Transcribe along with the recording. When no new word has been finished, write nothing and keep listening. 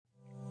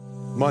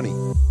money.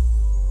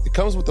 It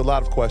comes with a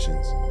lot of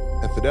questions,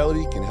 and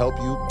Fidelity can help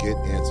you get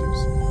answers.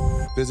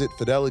 Visit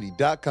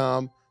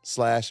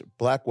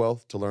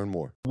fidelity.com/blackwealth to learn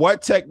more.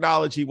 What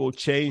technology will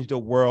change the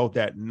world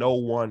that no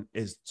one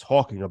is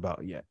talking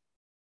about yet?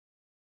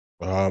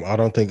 I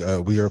don't think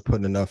we are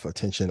putting enough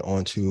attention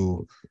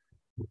onto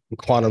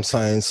quantum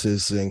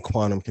sciences and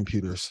quantum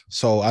computers.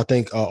 So I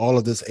think all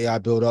of this AI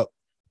build up.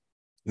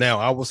 Now,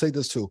 I will say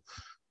this too.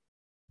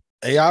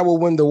 AI will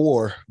win the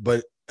war,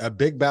 but a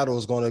big battle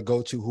is going to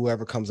go to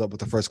whoever comes up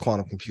with the first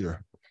quantum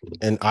computer.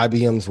 And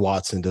IBM's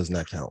Watson does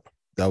not count.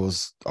 That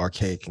was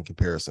archaic in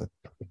comparison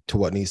to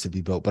what needs to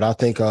be built. But I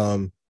think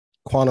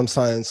quantum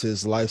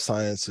sciences, life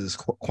sciences,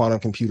 quantum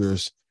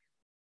computers,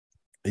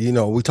 you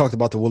know, we talked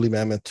about the woolly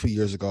mammoth 2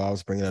 years ago. I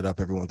was bringing that up.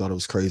 Everyone thought it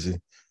was crazy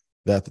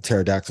that the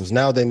pterodactyls.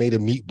 Now they made a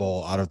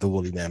meatball out of the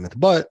woolly mammoth,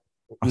 but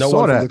no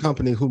one from the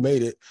company who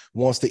made it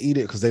wants to eat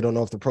it because they don't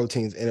know if the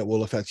proteins in it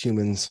will affect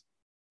humans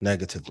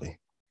negatively.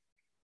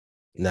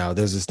 Now,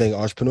 there's this thing,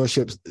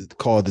 entrepreneurship,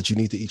 called that you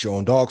need to eat your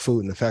own dog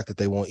food, and the fact that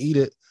they won't eat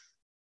it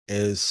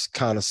is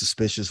kind of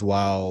suspicious.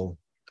 While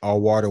our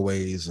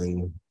waterways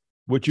and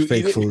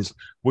fake foods.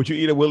 Would you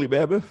eat a woolly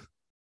mammoth?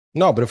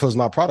 No, but if it was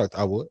my product,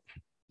 I would.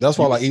 That's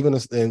why, like, even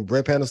in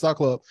Red Panda Stock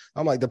Club,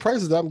 I'm like, the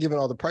prices that I'm giving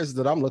are the prices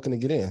that I'm looking to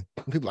get in.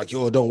 And people are like,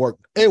 yo, it don't work.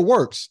 It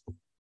works.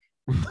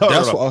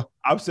 That's why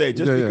I'm saying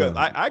because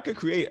I could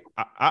create.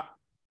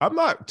 I'm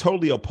not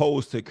totally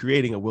opposed to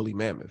creating a woolly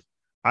mammoth.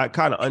 I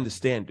kind of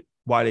understand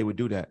why they would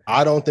do that.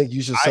 I don't think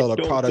you should sell a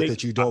product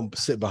that you don't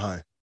sit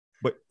behind.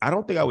 But I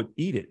don't think I would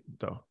eat it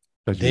though.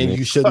 Then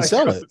you shouldn't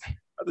sell it.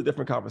 That's a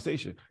different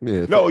conversation.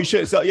 Yeah. No, you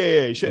shouldn't sell.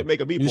 Yeah. You shouldn't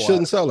make a meatball. You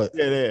shouldn't sell it.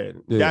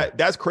 Yeah.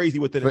 That's crazy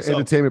within itself. For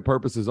entertainment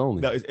purposes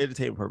only. No, it's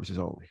entertainment purposes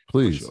only.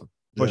 Please.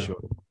 For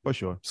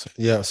sure.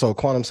 Yeah. So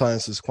quantum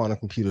sciences, quantum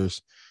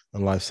computers,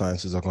 and life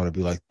sciences are going to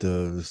be like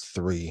the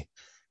three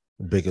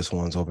biggest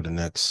ones over the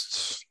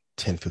next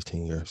 10,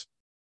 15 years.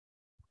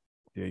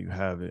 There you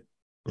have it,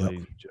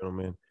 ladies and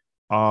gentlemen.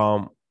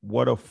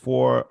 What are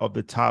 4 of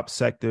the top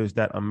sectors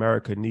that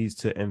America needs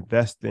to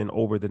invest in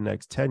over the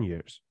next 10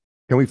 years?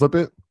 Can we flip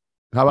it?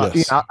 How about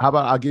Yes. how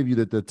about I'll give you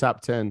the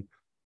top 10,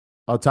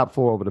 top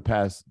 4 over the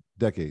past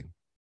decade,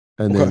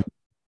 and then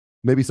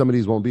maybe some of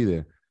these won't be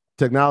there.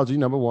 Technology,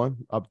 number 1,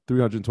 up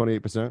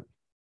 328%.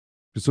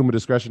 Consumer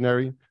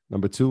discretionary,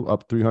 number 2,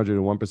 up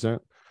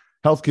 301%.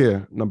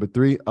 Healthcare, number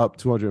 3, up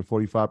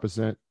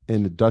 245%.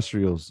 And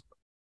industrials,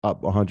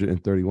 up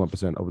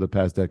 131% over the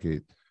past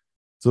decade.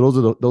 So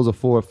those are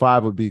 4.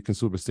 5 would be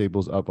consumer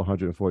staples, up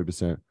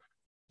 140%.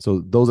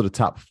 So those are the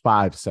top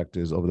 5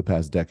 sectors over the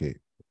past decade.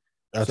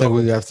 I think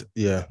we have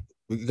to,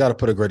 we got to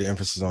put a greater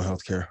emphasis on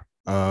healthcare.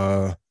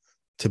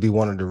 To be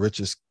one of the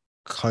richest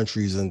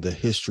countries in the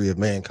history of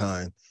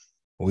mankind,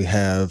 we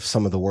have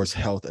some of the worst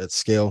health at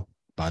scale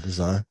by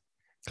design,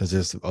 because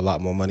there's a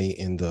lot more money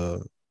in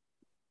the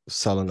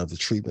selling of the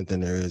treatment than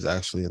there is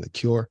actually in the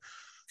cure.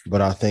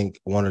 But I think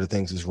one of the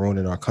things that's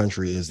ruining our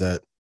country is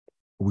that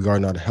we are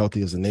not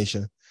healthy as a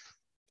nation.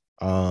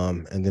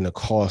 And then the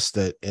cost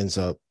that ends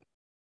up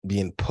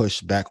being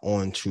pushed back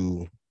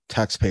onto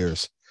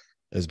taxpayers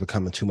is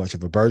becoming too much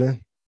of a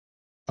burden.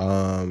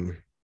 I'm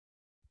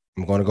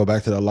going to go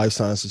back to the life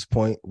sciences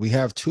point. We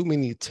have too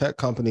many tech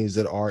companies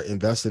that are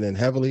invested in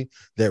heavily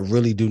that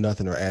really do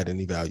nothing or add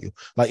any value.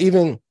 Like,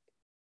 even,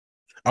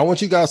 I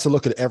want you guys to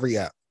look at every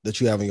app that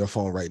you have on your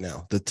phone right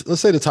now.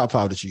 Let's say the top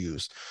 5 that you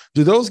use.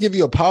 Do those give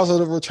you a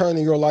positive return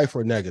in your life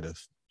or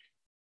negative?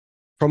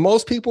 For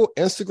most people,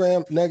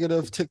 Instagram,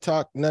 negative.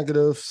 TikTok,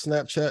 negative.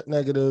 Snapchat,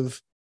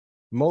 negative.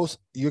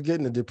 You're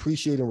getting a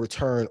depreciating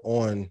return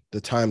on the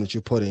time that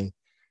you're putting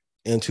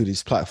into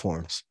these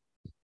platforms.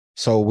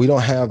 So we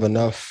don't have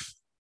enough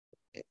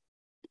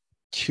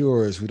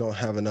cures. We don't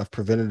have enough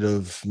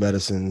preventative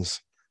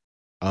medicines.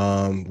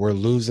 We're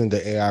losing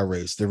the AI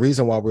race. The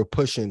reason why we're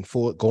pushing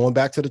for, going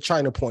back to the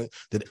China point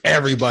that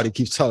everybody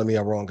keeps telling me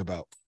I'm wrong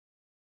about,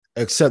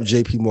 except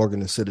JP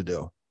Morgan and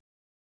Citadel.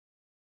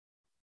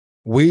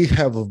 We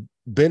have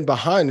been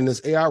behind in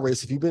this AI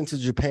race. If you've been to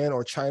Japan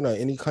or China,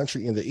 any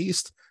country in the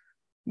East,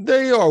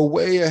 they are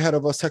way ahead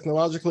of us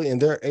technologically,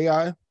 and their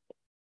AI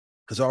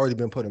has already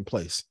been put in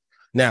place.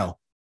 Now,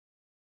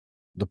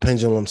 the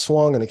pendulum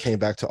swung and it came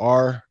back to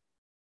our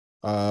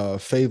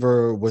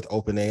favor with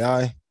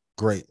OpenAI.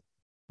 Great.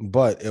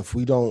 But if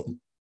we don't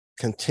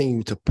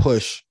continue to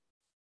push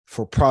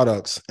for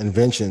products,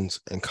 inventions,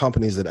 and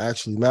companies that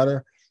actually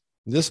matter,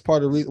 this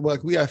part of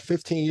like, we have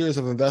 15 years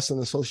of investing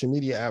in social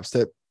media apps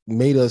that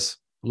made us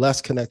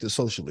less connected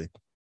socially.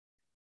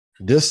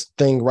 This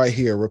thing right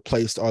here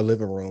replaced our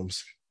living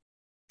rooms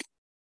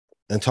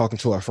and talking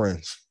to our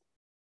friends.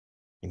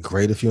 And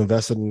great if you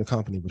invested in the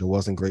company, but it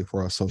wasn't great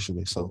for us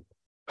socially. So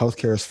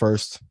healthcare is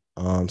first,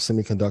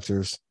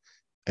 semiconductors,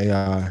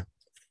 AI,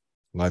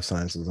 life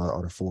sciences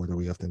are the 4 that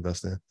we have to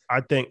invest in.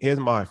 I think here's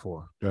my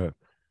 4. Go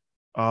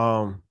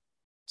ahead.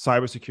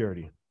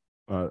 Cybersecurity.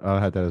 I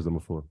had that as number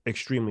 4.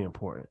 Extremely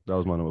important. That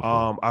was my number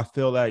 4. I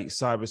feel like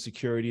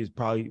cybersecurity is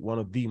probably one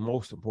of the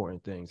most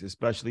important things,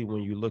 especially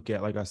when you look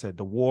at, like I said,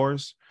 the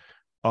wars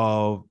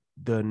of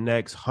the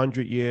next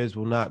 100 years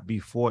will not be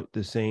fought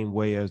the same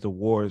way as the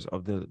wars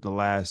of the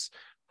last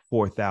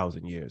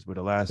 4,000 years. But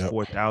the last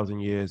 4,000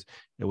 years,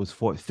 it was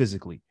fought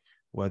physically,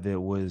 whether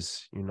it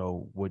was,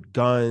 with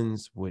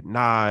guns, with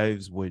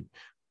knives, with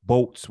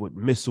boats, with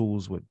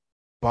missiles, with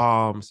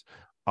bombs.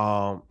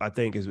 I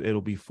think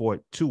it'll be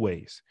fought two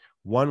ways.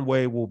 One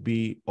way will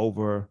be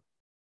over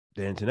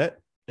the internet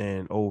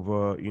and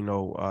over,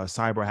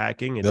 cyber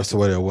hacking. And that's the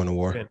way they win a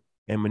war.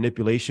 And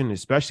manipulation,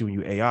 especially when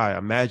you AI.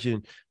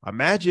 Imagine,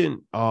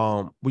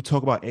 we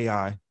talk about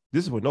AI.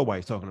 This is what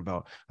nobody's talking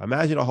about.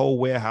 Imagine a whole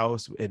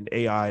warehouse and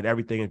AI and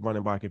everything is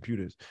running by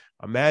computers.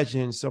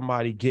 Imagine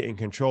somebody getting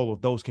control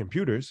of those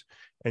computers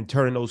and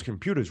turning those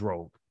computers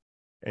rogue.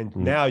 And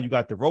now you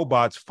got the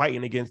robots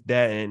fighting against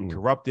that and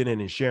corrupting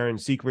and sharing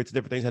secrets,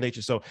 different things of that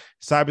nature. So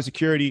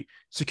security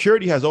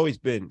has always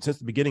been, since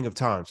the beginning of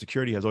time,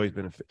 security has always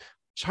been.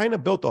 China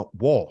built a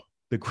wall.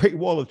 The Great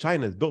Wall of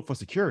China is built for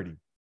security.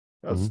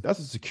 That's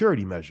a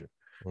security measure.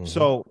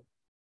 So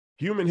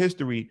human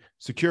history,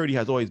 security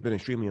has always been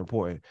extremely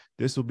important.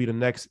 This will be the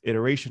next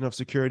iteration of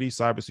security.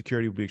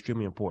 Cybersecurity will be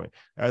extremely important.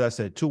 As I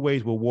said, two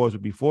ways where wars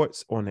will be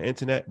fought: on the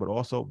internet, but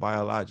also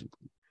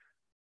biologically.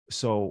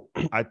 So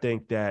I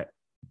think that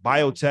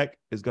biotech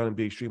is going to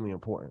be extremely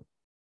important.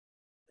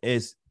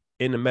 It's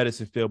in the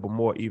medicine field, but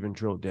more even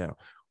drilled down.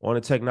 On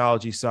the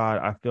technology side,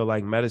 I feel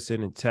like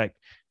medicine and tech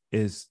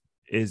is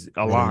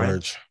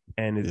aligned,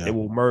 and it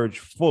will merge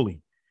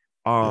fully.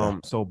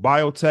 So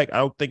biotech, I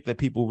don't think that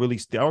people really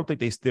I don't think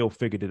they still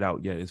figured it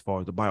out yet as far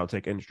as the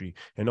biotech industry,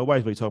 and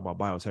nobody's really talking about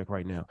biotech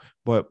right now.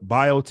 But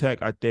biotech,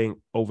 I think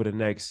over the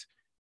next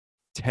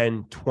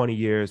 10, 20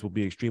 years will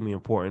be extremely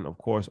important. Of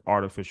course,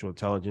 artificial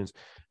intelligence.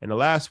 And the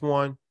last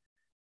one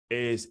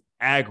is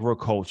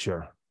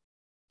agriculture.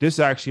 This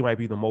actually might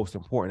be the most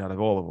important out of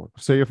all of them.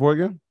 Say it for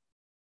again.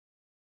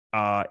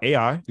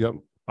 AI. Yep.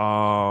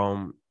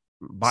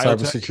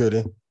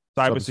 Biotech,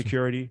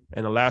 cybersecurity,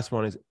 and the last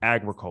one is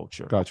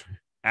agriculture. Gotcha.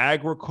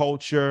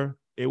 Agriculture,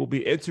 it will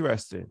be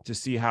interesting to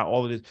see how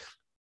all of this,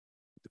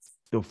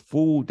 the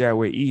food that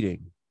we're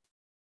eating,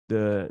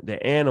 the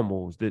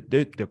animals,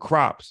 the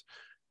crops,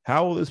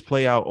 how will this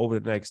play out over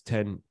the next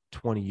 10,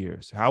 20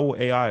 years? How will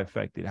AI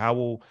affect it? How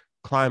will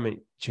climate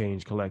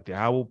change collect it?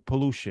 How will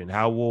pollution?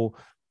 How will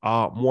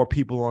more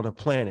people on the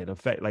planet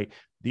affect? Like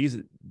these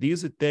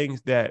are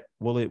things that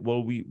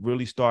will we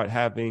really start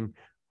having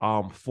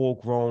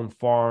full-grown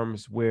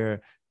farms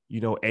where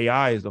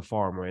AI is the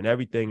farmer and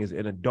everything is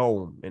in a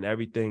dome and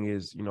everything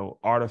is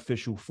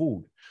artificial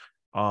food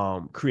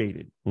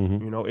created.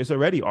 It's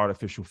already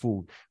artificial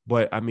food,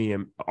 but I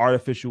mean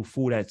artificial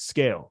food at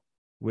scale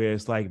where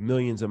it's like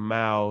millions of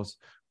miles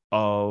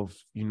of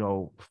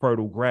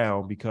fertile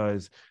ground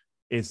because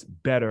it's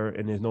better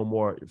and there's no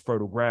more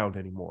fertile ground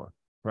anymore,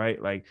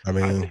 right? Like I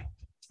think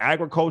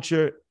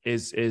agriculture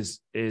is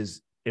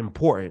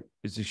important.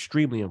 It's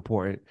extremely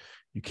important.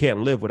 You can't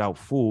live without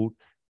food.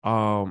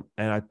 And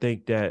I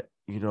think that,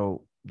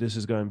 this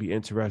is going to be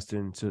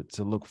interesting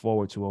to look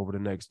forward to over the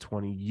next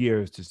 20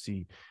 years to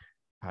see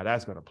how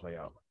that's going to play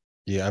out.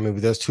 Yeah, I mean,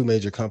 there's two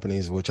major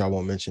companies, which I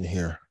won't mention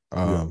here,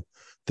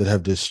 that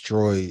have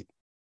destroyed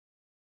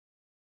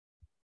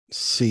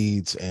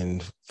seeds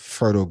and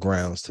fertile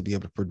grounds to be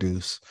able to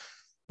produce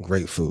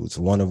great foods,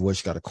 one of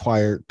which got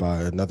acquired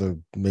by another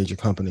major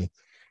company.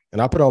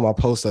 And I put on my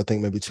post, I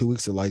think maybe 2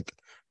 weeks ago, like,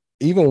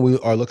 even when we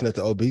are looking at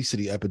the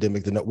obesity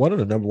epidemic, one of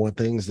the number one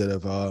things that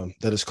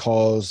has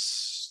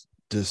caused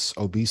this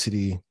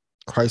obesity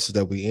crisis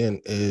that we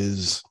in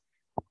is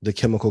the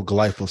chemical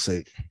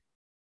glyphosate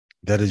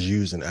that is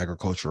used in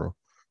agricultural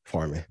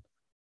farming.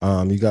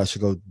 You guys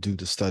should go do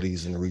the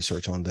studies and the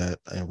research on that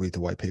and read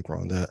the white paper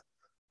on that.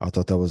 I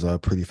thought that was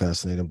pretty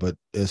fascinating, but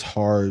it's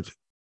hard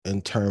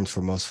in terms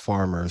for most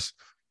farmers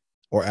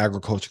or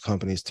agriculture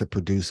companies to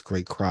produce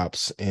great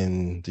crops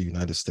in the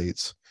United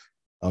States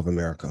of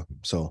America.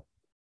 So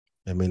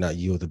it may not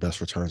yield the best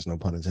returns, no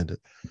pun intended.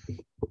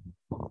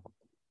 All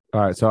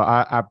right. So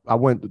I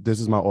went,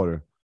 this is my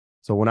order.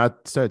 So when I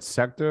said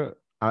sector,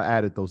 I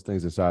added those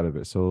things inside of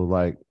it. So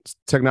like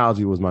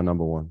technology was my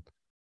number one.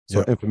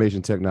 So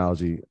information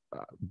technology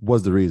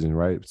was the reason,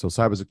 right? So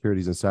cybersecurity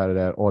is inside of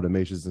that.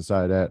 Automation is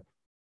inside of that.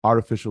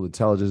 Artificial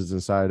intelligence is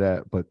inside of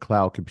that. But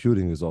cloud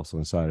computing is also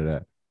inside of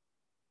that.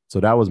 So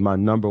that was my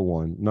number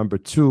one. Number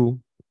two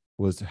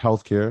was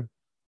healthcare,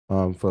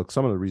 for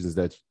some of the reasons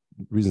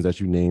that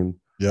you named.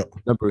 Yep.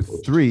 Number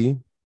three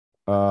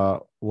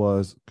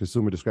was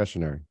consumer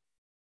discretionary.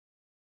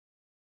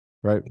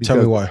 Right? Because tell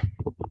me why.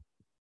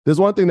 There's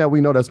one thing that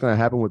we know that's going to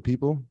happen with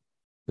people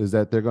is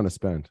that they're going to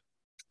spend.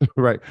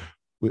 Right?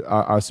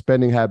 Our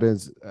spending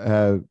habits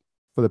have,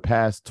 for the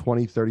past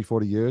 20, 30,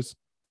 40 years,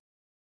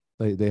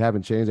 they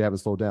haven't changed. They haven't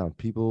slowed down.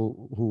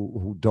 People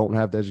who don't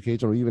have the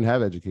education or even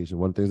have education,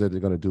 one of the things that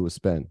they're going to do is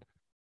spend.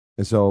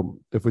 And so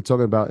if we're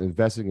talking about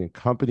investing in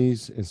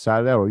companies inside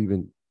of that or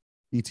even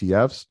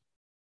ETFs,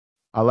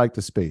 I like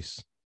the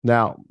space.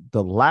 Now,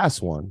 the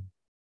last one,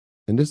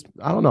 and this,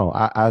 I don't know,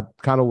 I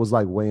kind of was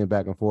like weighing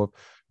back and forth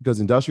because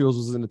industrials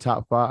was in the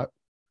top 5.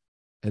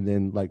 And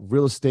then like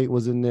real estate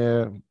was in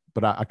there,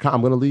 but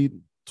I'm going to lead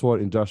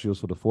toward industrials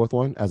for the fourth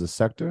one as a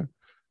sector,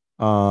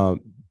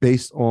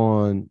 based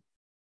on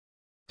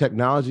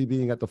technology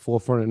being at the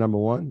forefront at number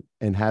one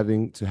and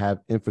having to have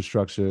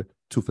infrastructure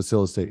to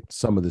facilitate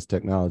some of this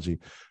technology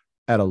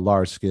at a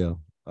large scale.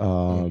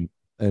 And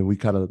we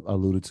kind of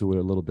alluded to it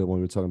a little bit when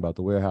we were talking about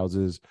the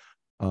warehouses,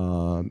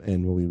 and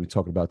when we were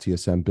talking about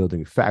TSM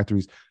building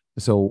factories.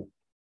 So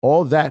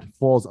all that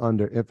falls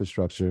under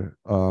infrastructure,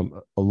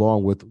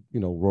 along with,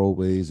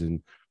 roadways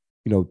and,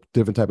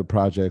 different type of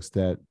projects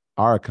that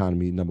our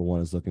economy, number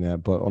one, is looking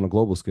at. But on a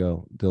global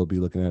scale, they'll be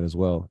looking at as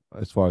well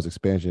as far as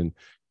expansion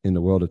in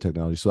the world of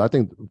technology. So I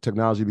think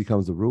technology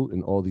becomes the root,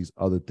 and all these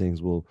other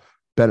things will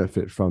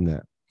benefit from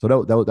that. So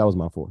that was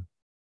my four.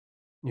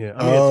 Yeah,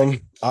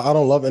 I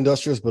don't love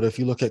industrials, but if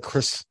you look at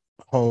Chris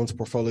Hohn's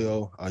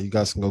portfolio, you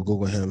guys can go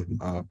Google him,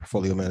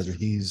 portfolio manager.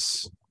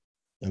 He's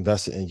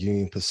invested in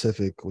Union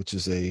Pacific, which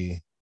is a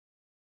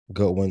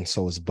good one.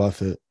 So is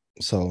Buffett.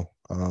 So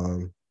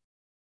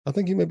I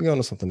think you may be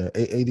onto something there.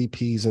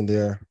 ADP's in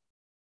there.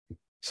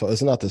 So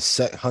it's not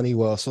the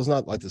Honeywell. So it's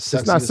not like the sexiest.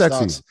 It's not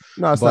sexy. Stocks,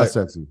 no, it's not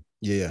sexy.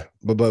 Yeah,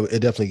 but it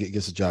definitely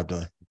gets the job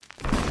done.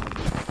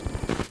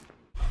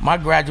 My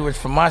graduates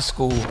from my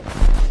school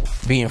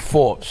being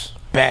Forbes,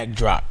 bag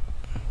drop.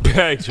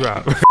 Bag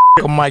drop.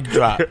 A mic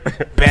drop.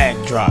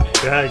 Bag drop.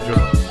 Bag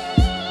drop.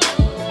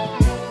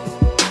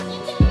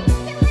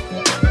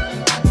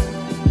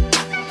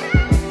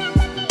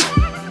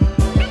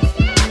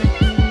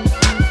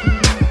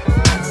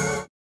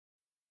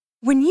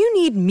 When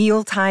you need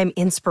mealtime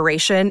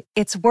inspiration,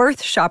 it's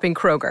worth shopping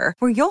Kroger,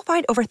 where you'll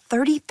find over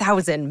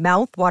 30,000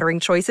 mouth-watering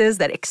choices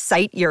that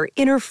excite your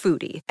inner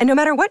foodie. And no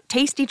matter what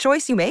tasty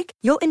choice you make,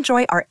 you'll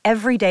enjoy our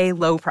everyday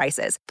low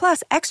prices,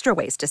 plus extra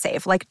ways to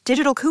save, like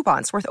digital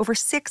coupons worth over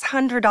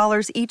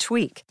 $600 each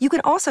week. You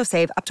can also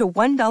save up to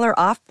 $1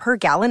 off per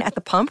gallon at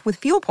the pump with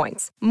fuel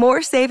points.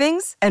 More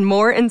savings and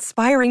more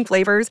inspiring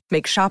flavors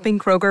make shopping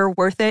Kroger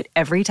worth it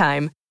every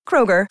time.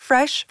 Kroger,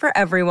 fresh for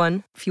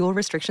everyone. Fuel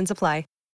restrictions apply.